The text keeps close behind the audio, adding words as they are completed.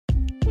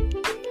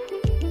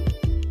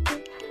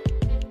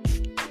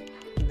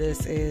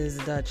This is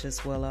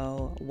Duchess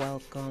Willow.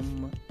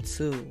 Welcome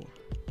to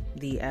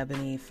the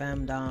Ebony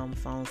Femdom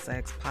Phone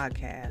Sex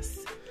Podcast.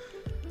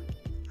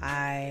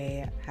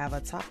 I have a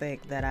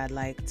topic that I'd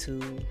like to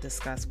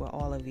discuss with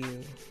all of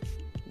you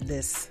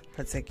this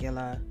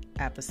particular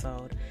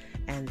episode,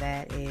 and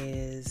that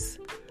is,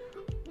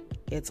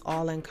 it's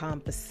all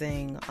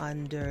encompassing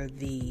under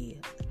the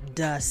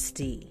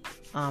Dusty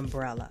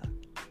umbrella.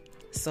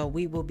 So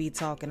we will be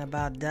talking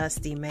about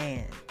Dusty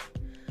Man.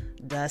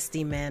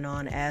 Dusty Men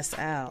on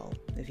SL.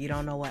 If you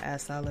don't know what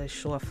SL is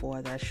short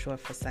for, that's short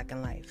for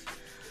Second Life.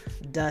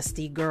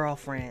 Dusty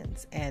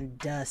Girlfriends and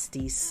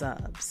Dusty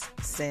Subs,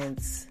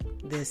 since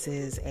this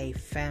is a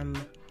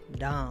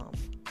Femdom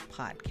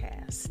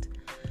podcast.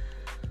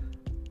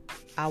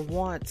 I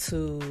want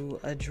to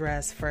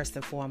address first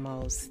and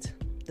foremost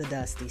the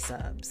Dusty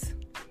Subs.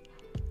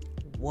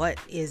 What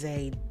is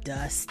a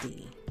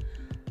Dusty?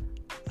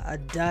 A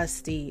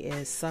Dusty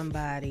is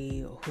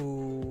somebody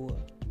who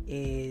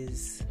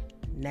is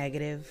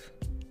negative,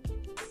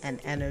 an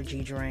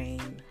energy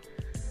drain,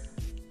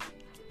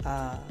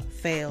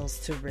 fails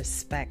to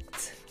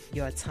respect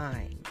your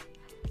time,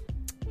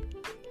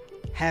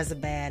 has a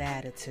bad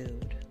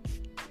attitude,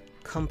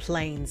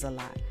 complains a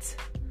lot.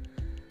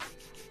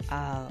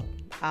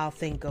 I'll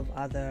think of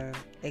other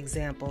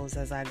examples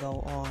as I go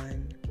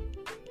on.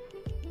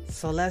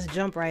 So let's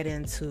jump right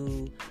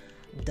into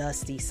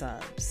Dusty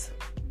Subs.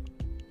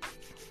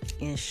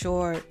 In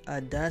short,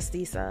 a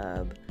Dusty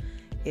Sub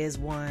is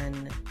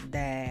one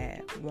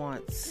that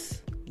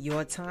wants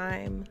your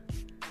time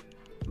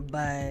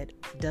but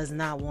does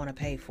not want to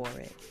pay for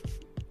it.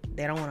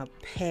 They don't want to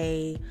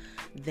pay.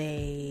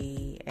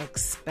 They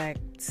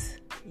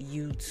expect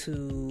you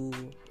to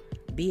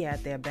be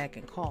at their beck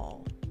and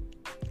call.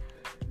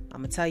 I'm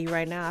going to tell you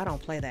right now, I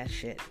don't play that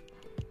shit.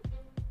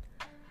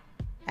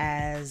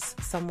 As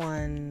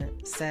someone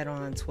said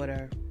on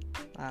Twitter,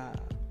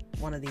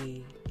 one of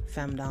the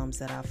femdoms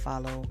that I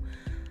follow,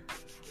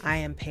 I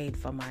am paid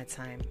for my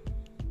time.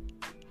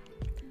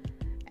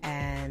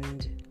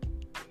 And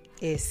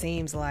it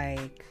seems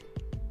like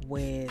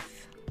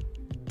with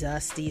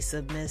Dusty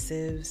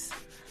submissives,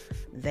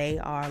 they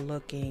are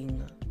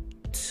looking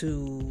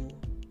to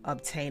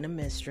obtain a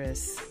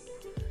mistress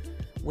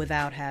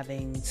without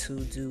having to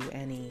do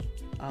any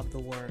of the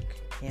work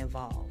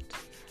involved.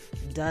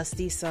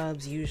 Dusty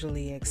Subs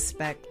usually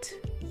expect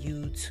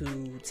you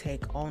to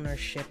take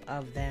ownership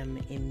of them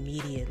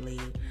immediately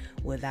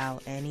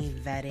without any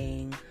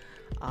vetting.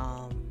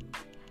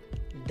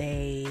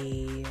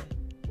 They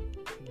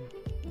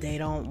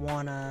don't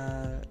want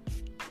to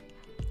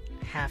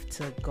have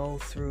to go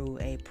through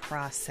a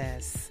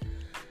process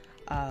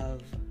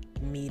of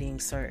meeting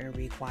certain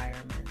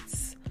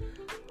requirements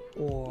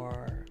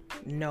or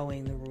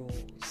knowing the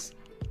rules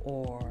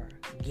or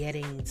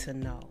getting to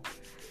know.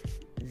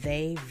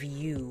 They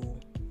view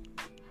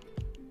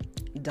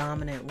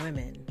dominant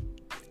women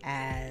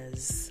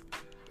as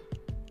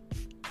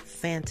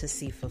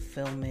fantasy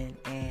fulfillment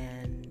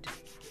and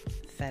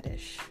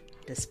fetish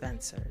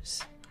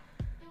dispensers.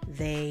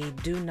 They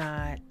do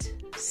not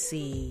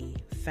see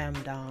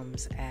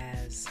femdoms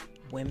as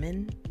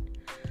women.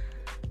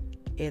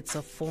 It's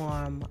a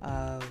form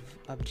of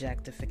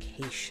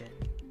objectification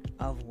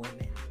of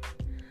women,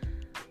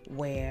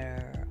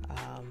 where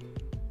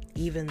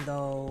even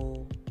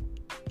though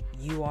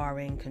you are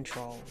in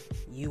control,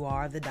 you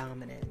are the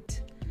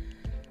dominant,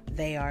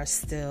 they are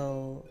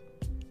still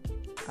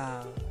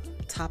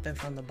topping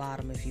from the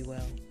bottom, if you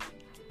will.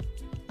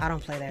 I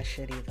don't play that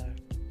shit either.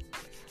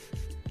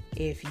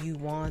 If you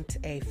want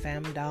a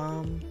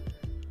femdom,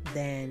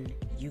 then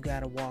you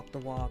gotta walk the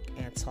walk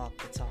and talk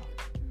the talk.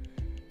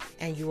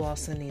 And you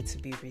also need to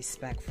be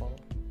respectful.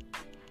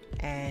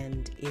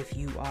 And if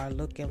you are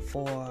looking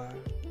for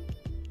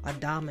a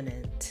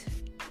dominant,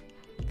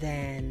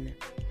 then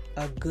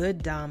a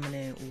good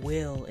dominant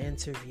will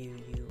interview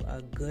you.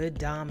 A good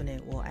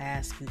dominant will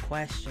ask you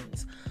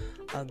questions.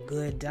 A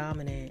good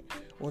dominant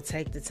will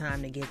take the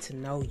time to get to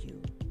know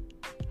you.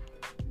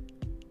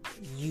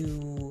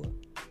 You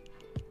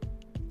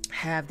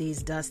have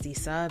these Dusty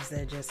Subs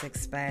that just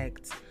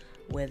expect,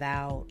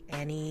 without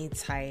any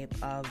type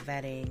of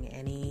vetting,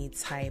 any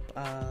type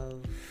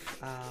of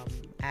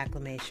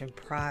acclimation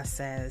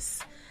process,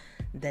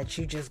 that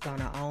you're just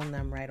gonna own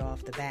them right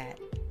off the bat.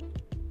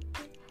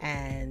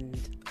 And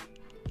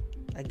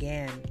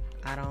again,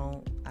 I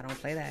don't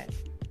play that.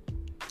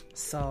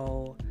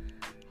 So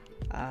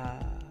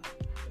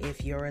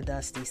if you're a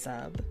Dusty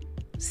Sub,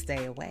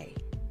 stay away.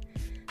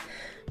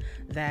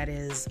 That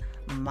is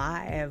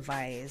my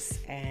advice.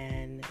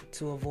 And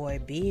to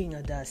avoid being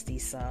a Dusty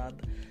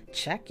Sub,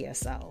 check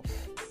yourself.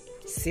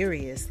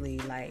 Seriously,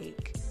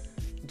 like,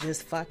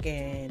 just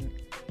fucking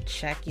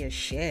check your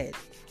shit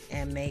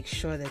and make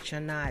sure that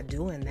you're not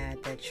doing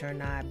that you're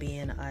not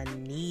being a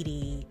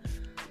needy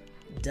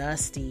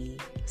Dusty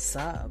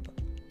Sub,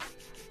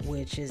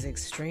 which is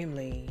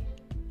extremely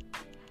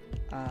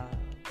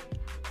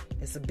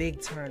it's a big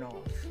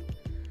turnoff.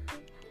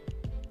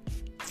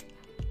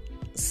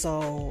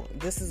 So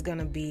this is going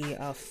to be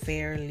a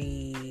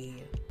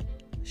fairly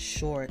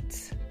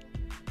short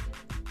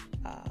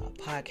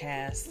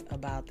podcast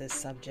about this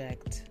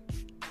subject.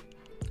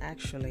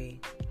 Actually,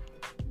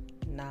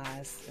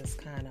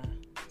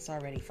 it's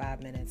already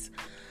 5 minutes.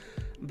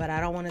 But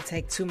I don't want to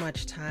take too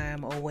much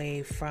time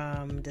away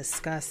from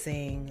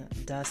discussing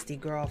dusty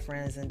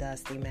girlfriends and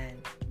dusty men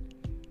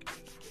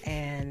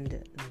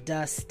and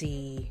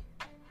dusty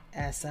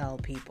SL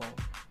people.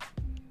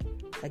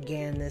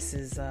 Again, this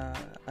is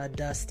a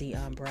dusty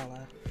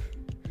umbrella.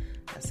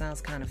 That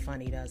sounds kind of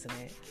funny, doesn't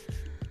it?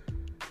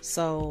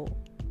 So,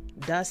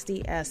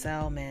 dusty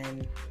SL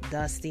men,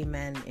 dusty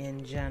men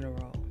in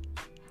general,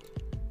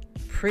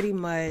 pretty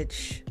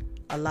much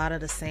a lot of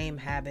the same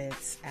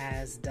habits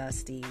as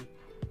dusty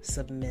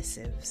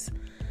submissives.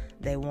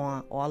 They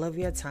want all of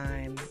your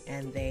time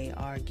and they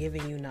are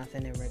giving you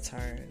nothing in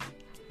return.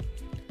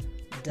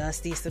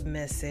 Dusty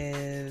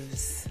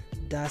submissives,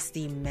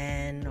 dusty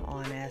men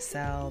on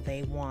SL,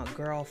 they want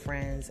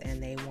girlfriends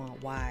and they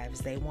want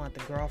wives. They want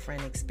the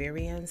girlfriend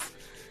experience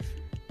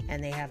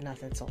and they have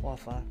nothing to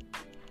offer.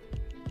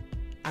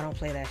 I don't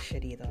play that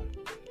shit either.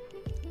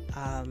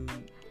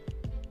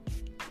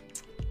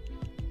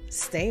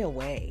 Stay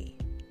away.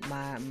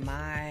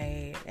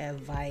 My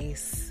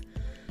advice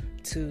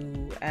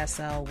to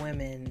SL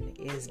women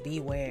is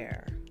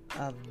beware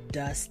of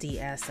dusty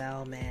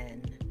SL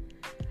men.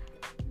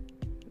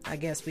 I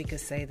guess we could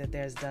say that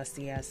there's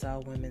dusty SL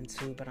women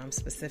too, but I'm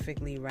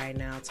specifically right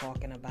now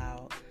talking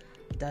about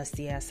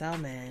dusty SL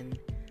men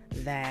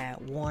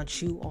that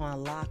want you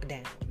on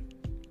lockdown.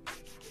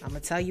 I'm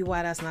going to tell you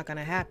why that's not going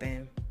to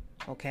happen,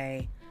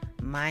 okay?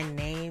 My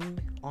name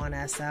on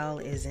SL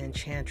is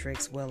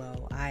Enchantrix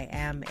Willow. I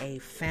am a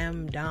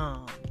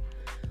femdom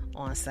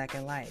on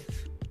Second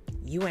Life.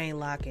 You ain't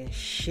locking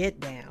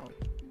shit down.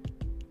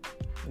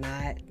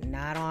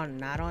 Not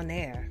on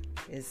there.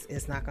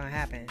 It's not gonna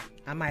happen.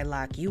 I might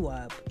lock you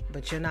up,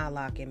 but you're not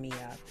locking me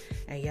up,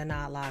 and you're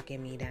not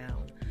locking me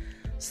down.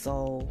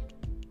 So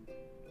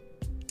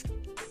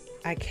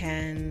I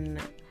can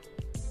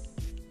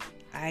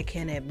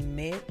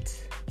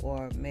admit,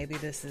 or maybe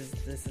this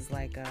is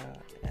like a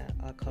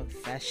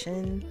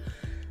confession,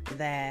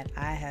 that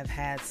I have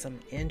had some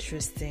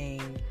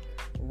interesting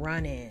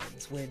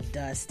run-ins with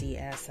dusty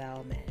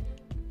SL men.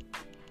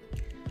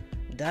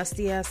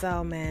 Dusty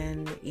SL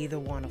men either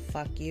want to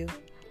fuck you,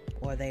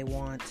 or they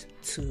want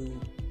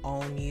to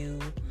own you,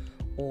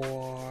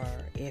 or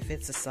if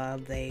it's a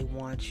sub, they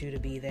want you to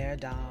be their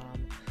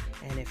dom,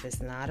 and if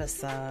it's not a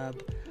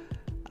sub,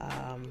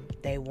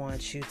 they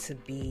want you to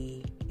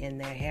be in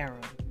their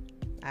harem.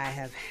 I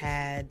have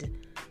had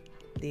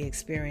the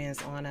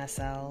experience on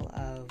SL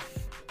of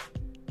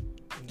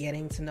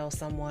getting to know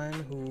someone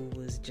who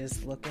was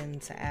just looking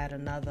to add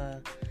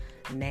another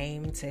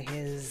name to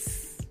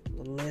his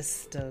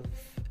list of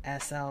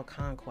SL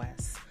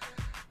conquests.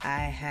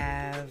 I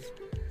have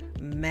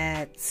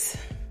met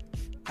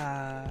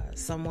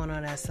someone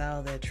on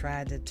SL that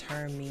tried to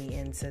turn me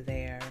into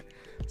their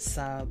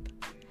sub.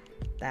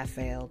 That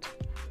failed.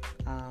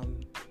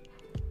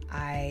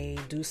 I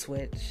do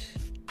switch.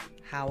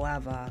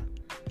 However,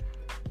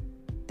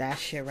 that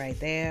shit right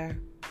there,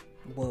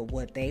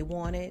 what they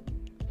wanted,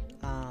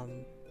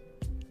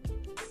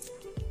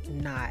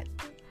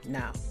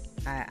 no.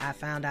 I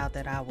found out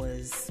that I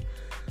was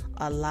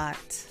a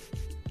lot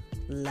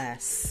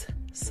less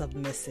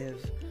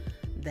submissive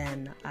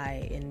than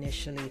I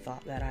initially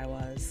thought that I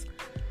was.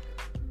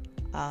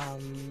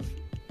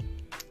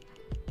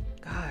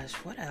 Gosh,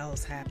 what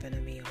else happened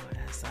to me on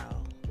SL?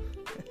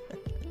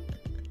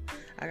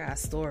 I got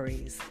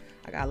stories.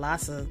 I got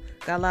lots of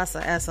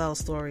SL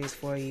stories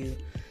for you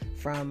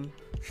from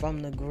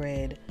the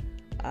grid.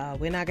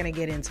 We're not gonna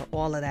get into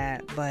all of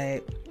that,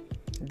 but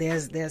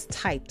there's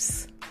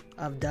types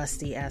of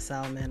dusty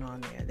SL men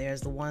on there.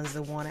 There's the ones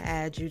that want to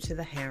add you to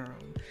the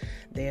harem.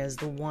 There's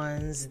the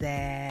ones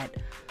that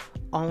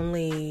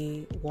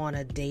only want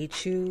to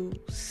date you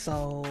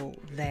so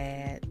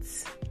that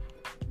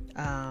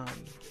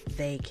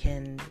they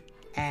can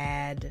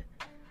add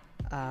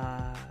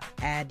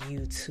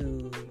you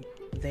to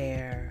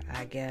their,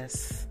 I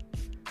guess,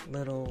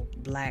 little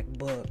black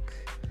book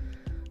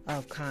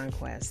of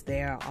conquest.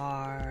 There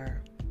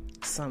are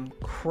some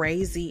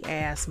crazy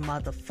ass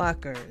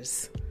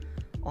motherfuckers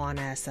on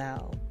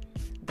SL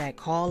that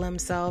call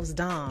themselves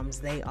doms.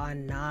 They are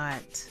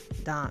not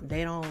dom.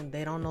 They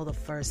don't know the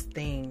first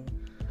thing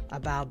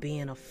about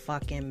being a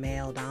fucking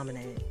male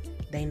dominant.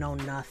 They know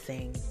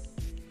nothing.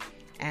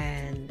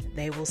 And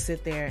they will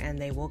sit there and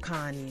they will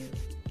con you.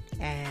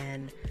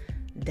 And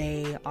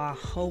they are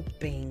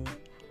hoping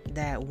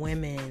that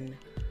women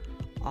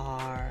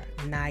are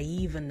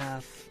naive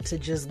enough to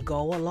just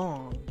go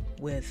along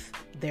with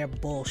their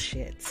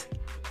bullshit.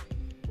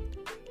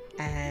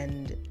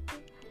 And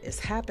it's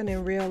happened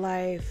in real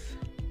life.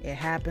 It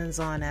happens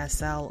on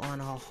SL on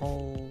a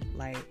whole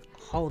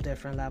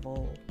different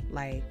level.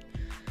 Like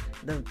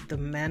the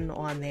men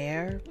on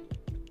there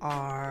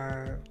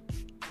are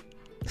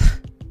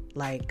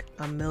like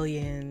a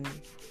million,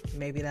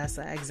 maybe that's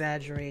an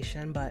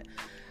exaggeration, but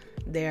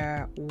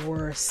they're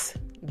worse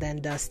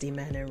than dusty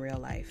men in real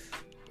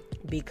life.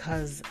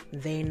 because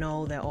they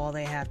know that all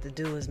they have to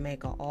do is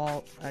make an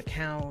alt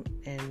account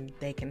and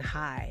they can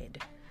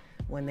hide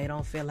when they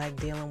don't feel like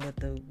dealing with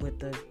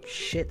the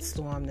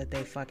shitstorm that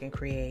they fucking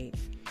create.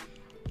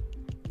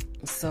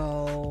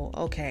 So,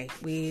 okay,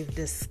 we've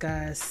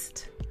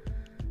discussed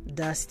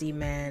Dusty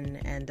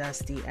men and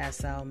Dusty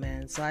SL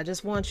men. So I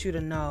just want you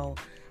to know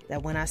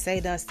that when I say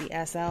Dusty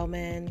SL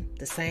men,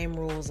 the same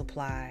rules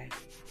apply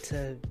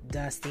to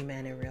Dusty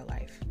men in real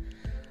life.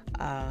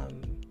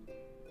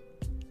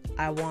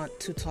 I want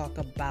to talk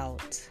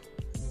about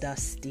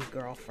Dusty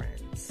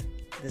girlfriends.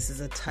 This is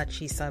a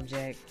touchy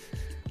subject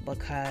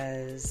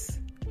because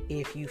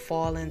if you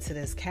fall into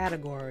this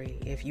category,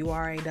 if you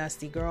are a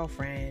Dusty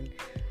girlfriend,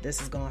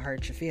 this is going to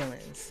hurt your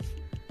feelings.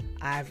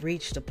 I've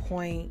reached a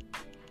point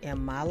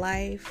in my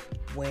life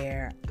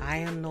where I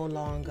am no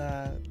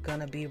longer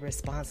gonna be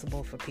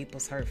responsible for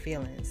people's hurt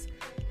feelings.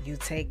 You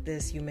take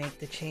this, you make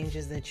the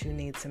changes that you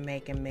need to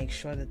make, and make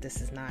sure that this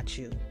is not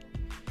you.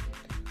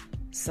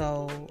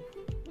 So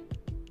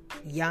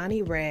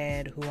Yanni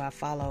Red, who I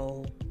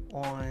follow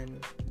on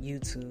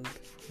YouTube,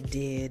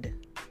 did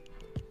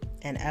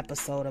an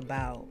episode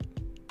about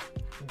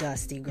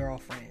Dusty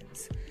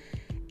girlfriends,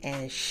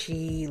 and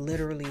she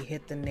literally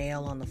hit the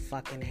nail on the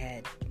fucking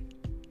head.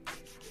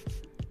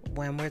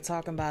 When we're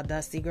talking about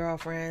Dusty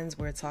girlfriends,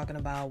 we're talking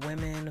about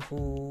women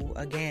who,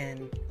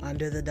 again,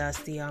 under the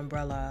Dusty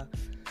umbrella,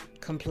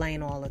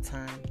 complain all the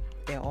time.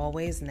 They're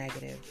always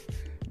negative.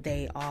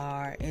 They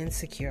are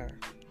insecure.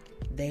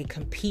 They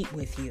compete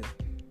with you.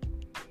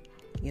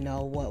 You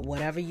know,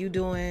 whatever you're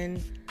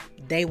doing,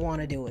 they want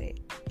to do it.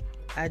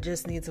 I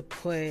just need to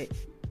put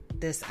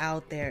this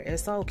out there.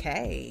 It's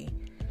okay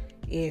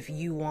if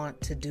you want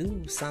to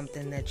do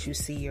something that you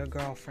see your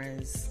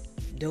girlfriends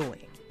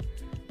doing.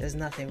 There's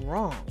nothing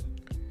wrong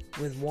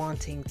with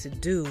wanting to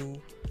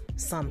do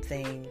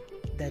something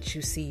that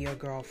you see your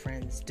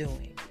girlfriends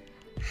doing.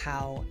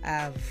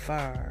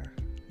 However,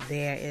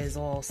 there is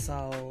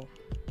also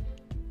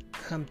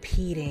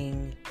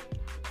competing,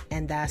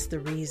 and that's the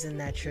reason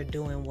that you're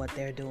doing what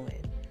they're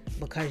doing,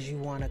 because you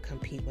want to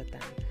compete with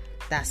them.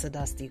 That's a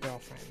Dusty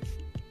girlfriend.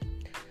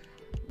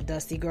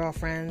 Dusty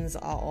girlfriends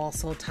are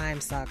also time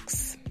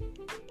sucks.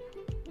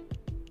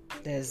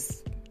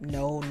 There's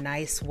no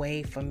nice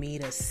way for me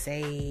to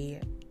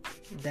say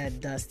that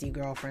Dusty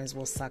girlfriends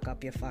will suck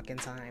up your fucking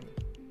time.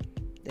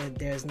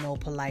 There's no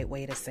polite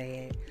way to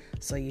say it.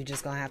 So you're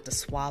just gonna have to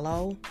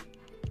swallow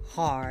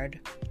hard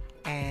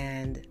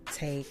and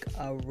take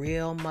a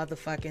real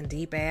motherfucking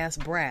deep ass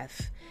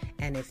breath.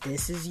 And if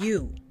this is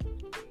you,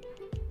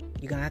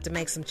 you're gonna have to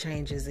make some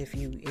changes if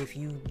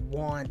you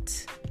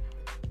want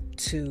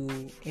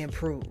to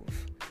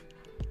improve.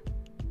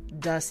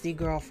 Dusty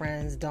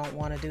girlfriends don't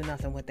want to do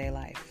nothing with their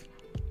life.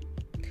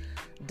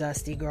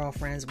 Dusty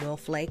girlfriends will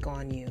flake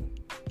on you.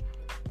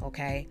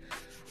 Okay?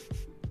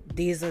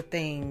 These are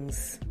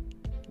things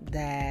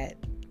that,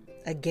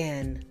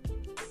 again,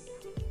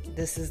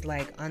 this is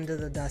like under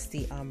the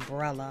Dusty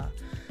umbrella.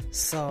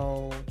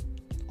 So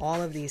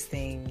all of these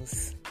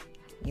things,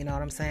 you know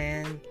what I'm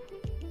saying,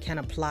 can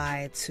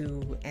apply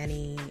to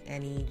any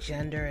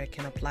gender. It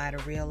can apply to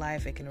real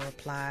life. It can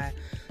apply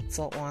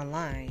to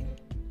online.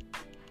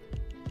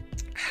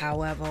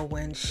 However,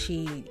 when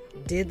she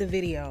did the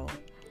video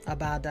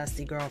about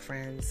Dusty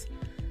girlfriends,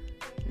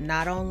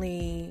 not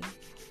only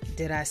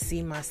did I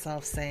see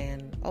myself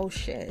saying, oh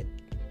shit,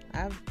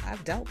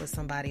 I've dealt with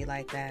somebody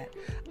like that,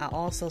 I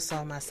also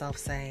saw myself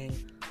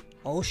saying,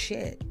 oh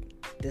shit,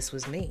 this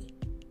was me.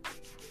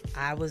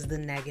 I was the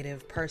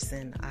negative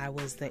person. I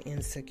was the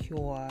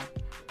insecure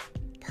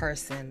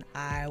person.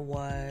 I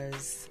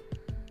was,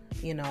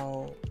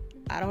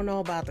 I don't know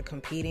about the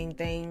competing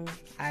thing.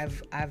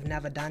 I've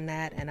never done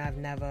that, and I've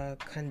never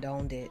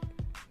condoned it.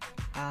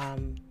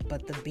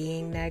 But the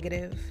being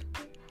negative,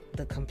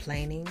 the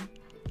complaining,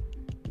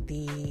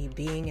 the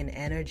being an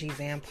energy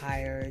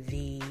vampire,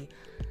 the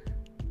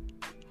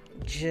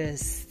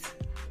just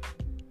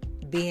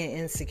being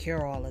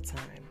insecure all the time.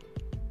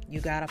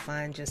 You gotta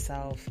find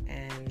yourself,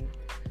 and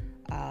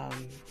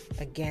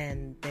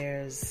again,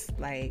 there's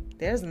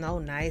no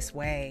nice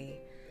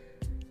way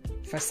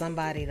for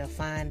somebody to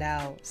find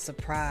out,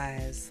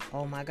 surprise,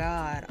 oh my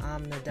God,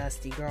 I'm the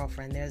Dusty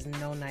girlfriend. There's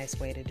no nice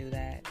way to do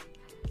that.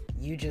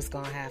 You just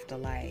gonna have to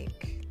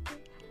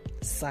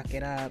suck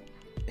it up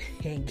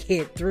and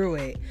get through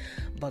it,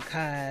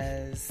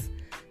 because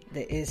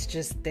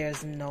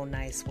there's no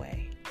nice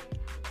way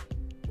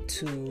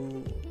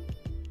to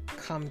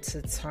come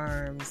to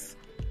terms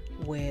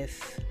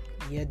with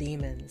your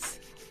demons.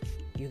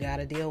 You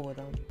gotta deal with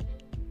them.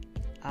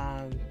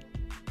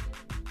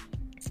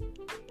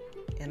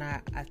 And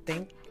I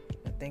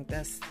think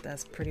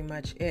that's pretty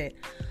much it.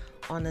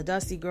 On the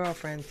Dusty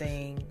girlfriend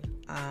thing,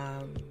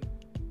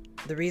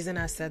 the reason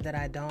I said that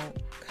I don't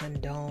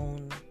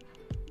condone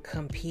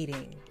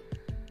competing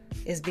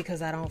is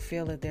because I don't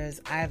feel that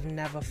I've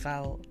never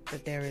felt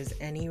that there is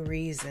any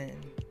reason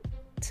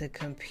to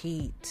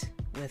compete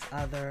with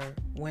other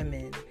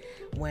women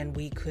when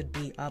we could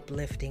be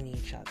uplifting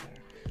each other,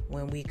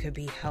 when we could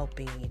be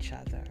helping each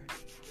other.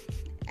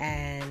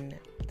 And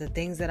the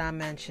things that I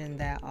mentioned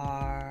that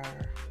are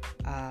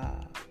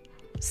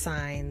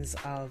signs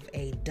of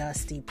a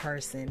dusty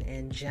person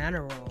in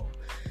general,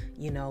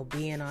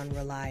 being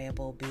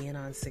unreliable, being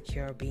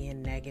insecure,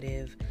 being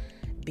negative,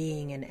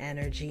 being an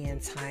energy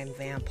and time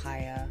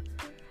vampire.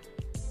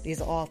 These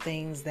are all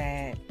things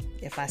that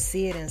if I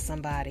see it in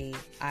somebody,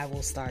 I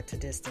will start to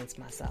distance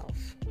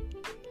myself.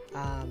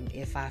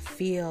 If I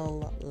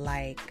feel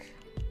like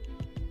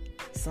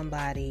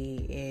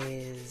somebody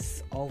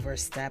is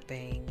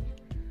overstepping,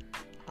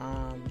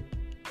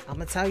 I'm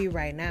gonna tell you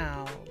right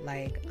now,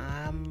 I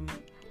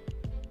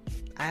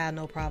have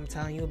no problem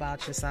telling you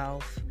about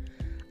yourself.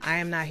 I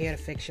am not here to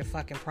fix your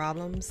fucking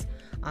problems.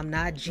 I'm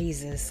not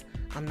Jesus.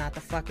 I'm not the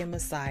fucking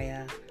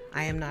Messiah.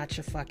 I am not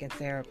your fucking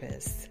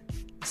therapist.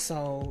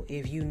 So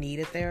if you need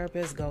a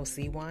therapist, go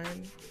see one.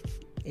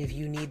 If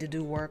you need to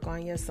do work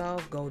on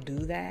yourself, go do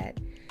that.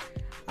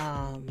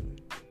 I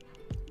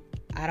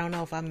don't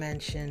know if I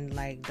mentioned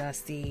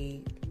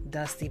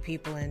dusty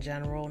people in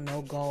general,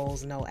 no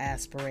goals, no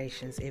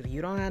aspirations. If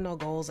you don't have no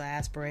goals or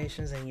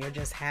aspirations and you're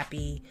just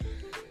happy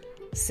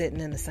sitting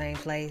in the same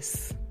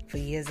place for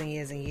years and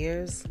years and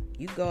years,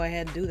 you go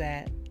ahead and do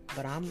that.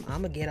 But I'm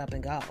gonna get up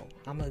and go.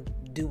 I'm gonna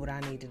do what I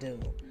need to do.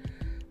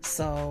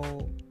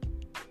 So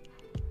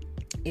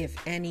if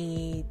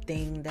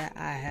anything that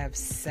I have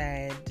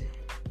said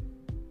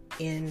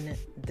in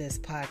this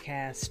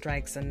podcast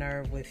strikes a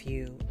nerve with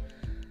you,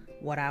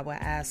 what I would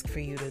ask for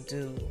you to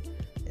do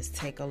is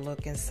take a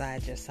look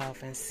inside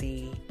yourself and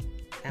see,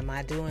 am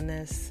I doing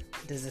this?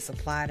 Does this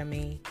apply to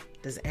me?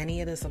 Does any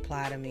of this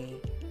apply to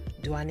me?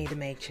 Do I need to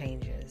make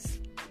changes?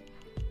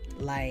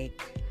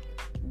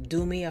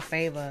 Do me a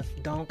favor.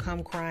 Don't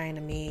come crying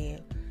to me,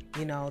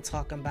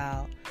 talking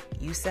about,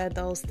 you said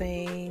those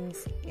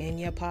things in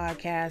your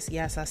podcast.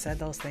 Yes, I said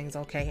those things.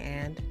 Okay,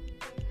 and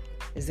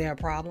is there a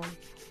problem?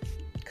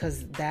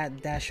 Because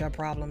that's your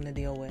problem to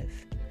deal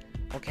with.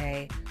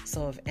 Okay,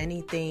 so if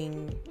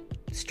anything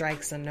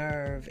strikes a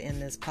nerve in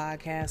this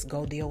podcast,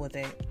 go deal with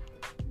it.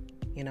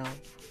 You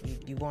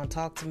want to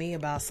talk to me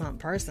about something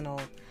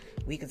personal,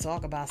 we can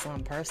talk about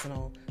something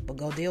personal, but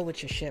go deal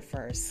with your shit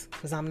first,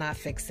 because I'm not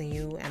fixing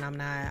you, and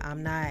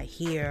I'm not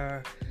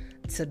here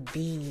to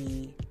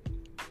be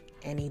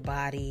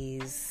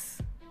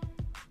anybody's,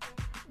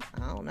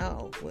 I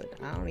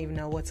don't even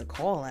know what to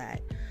call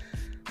that,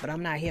 but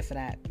I'm not here for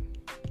that.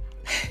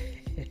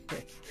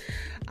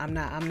 I'm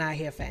not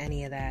here for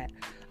any of that.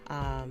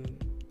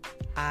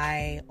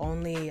 I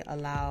only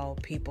allow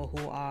people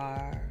who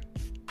are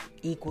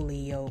equally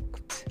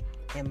yoked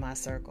in my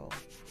circle.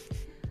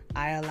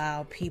 I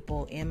allow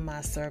people in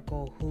my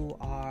circle who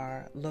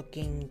are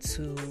looking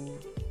to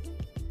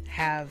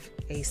have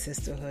a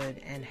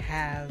sisterhood and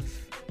have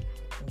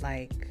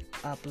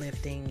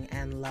uplifting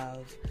and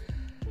love.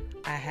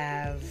 I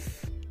have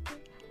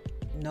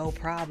no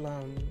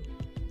problem,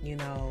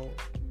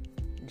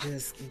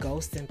 just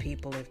ghosting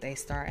people if they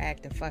start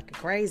acting fucking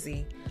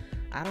crazy.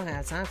 I don't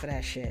have time for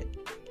that shit.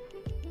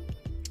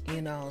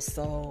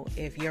 So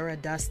if you're a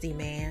dusty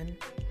man,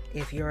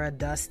 if you're a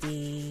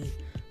dusty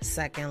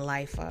second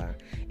lifer,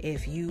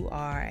 if you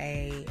are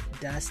a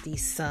dusty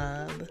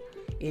sub,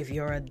 if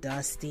you're a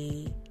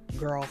dusty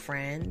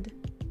girlfriend,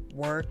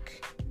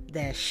 work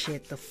that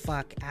shit the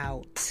fuck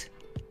out.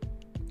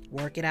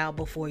 Work it out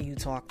before you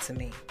talk to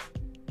me.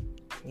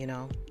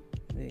 You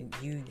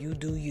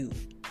do you,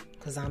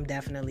 because I'm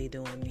definitely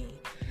doing me.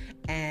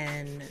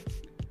 And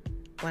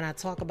when I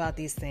talk about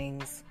these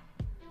things,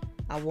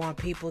 I want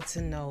people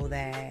to know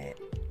that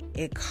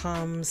it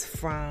comes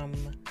from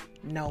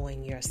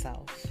knowing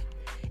yourself.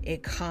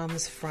 It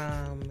comes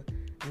from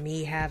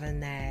me having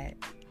that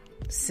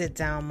sit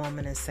down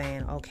moment and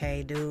saying,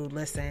 okay, dude,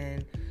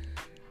 listen,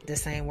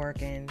 this ain't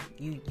working.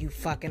 You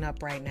fucking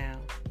up right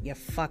now. You're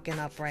fucking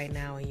up right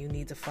now, and you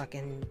need to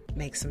fucking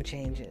make some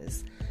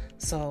changes.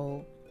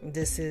 So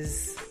this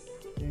is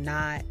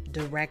not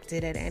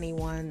directed at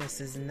anyone. This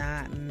is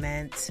not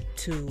meant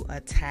to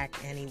attack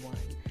anyone.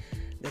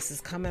 This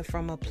is coming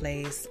from a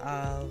place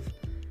of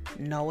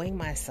knowing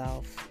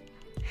myself,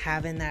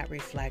 having that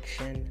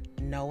reflection,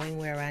 knowing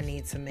where I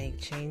need to make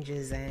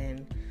changes,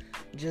 and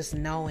just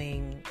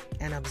knowing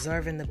and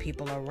observing the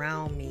people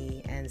around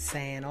me and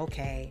saying,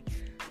 okay,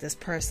 this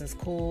person's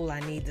cool.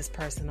 I need this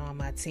person on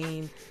my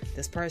team.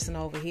 This person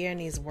over here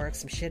needs to work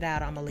some shit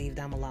out. I'm going to leave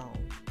them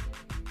alone.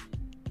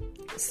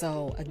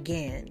 So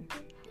again,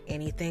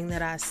 anything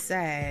that I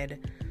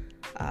said,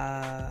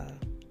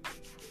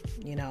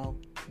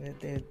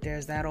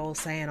 there's that old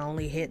saying,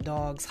 only hit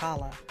dogs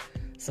holler.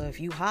 So if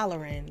you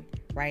hollering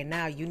right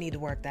now, you need to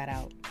work that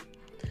out.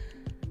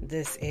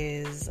 This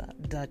is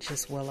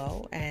Duchess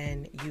Willow,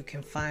 and you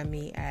can find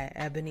me at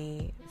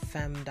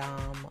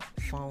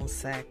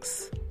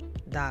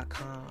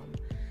ebonyfemdomphonesex.com.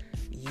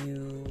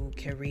 You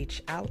can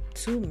reach out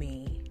to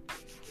me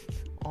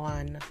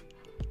on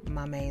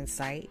my main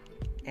site,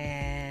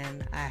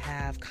 and I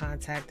have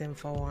contact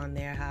info on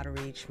there, how to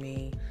reach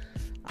me.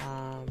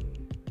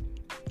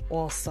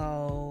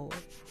 Also,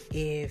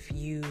 if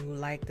you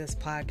like this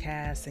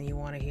podcast and you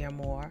want to hear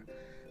more,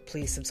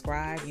 please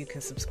subscribe. You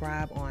can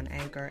subscribe on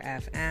Anchor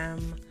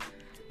FM.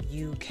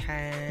 You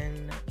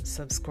can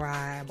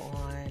subscribe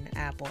on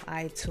Apple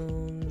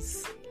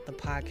iTunes. The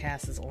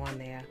podcast is on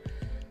there.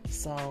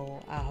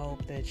 So I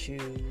hope that you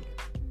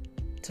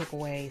took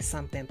away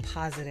something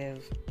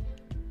positive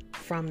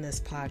from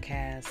this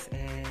podcast,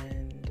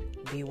 and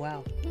be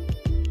well.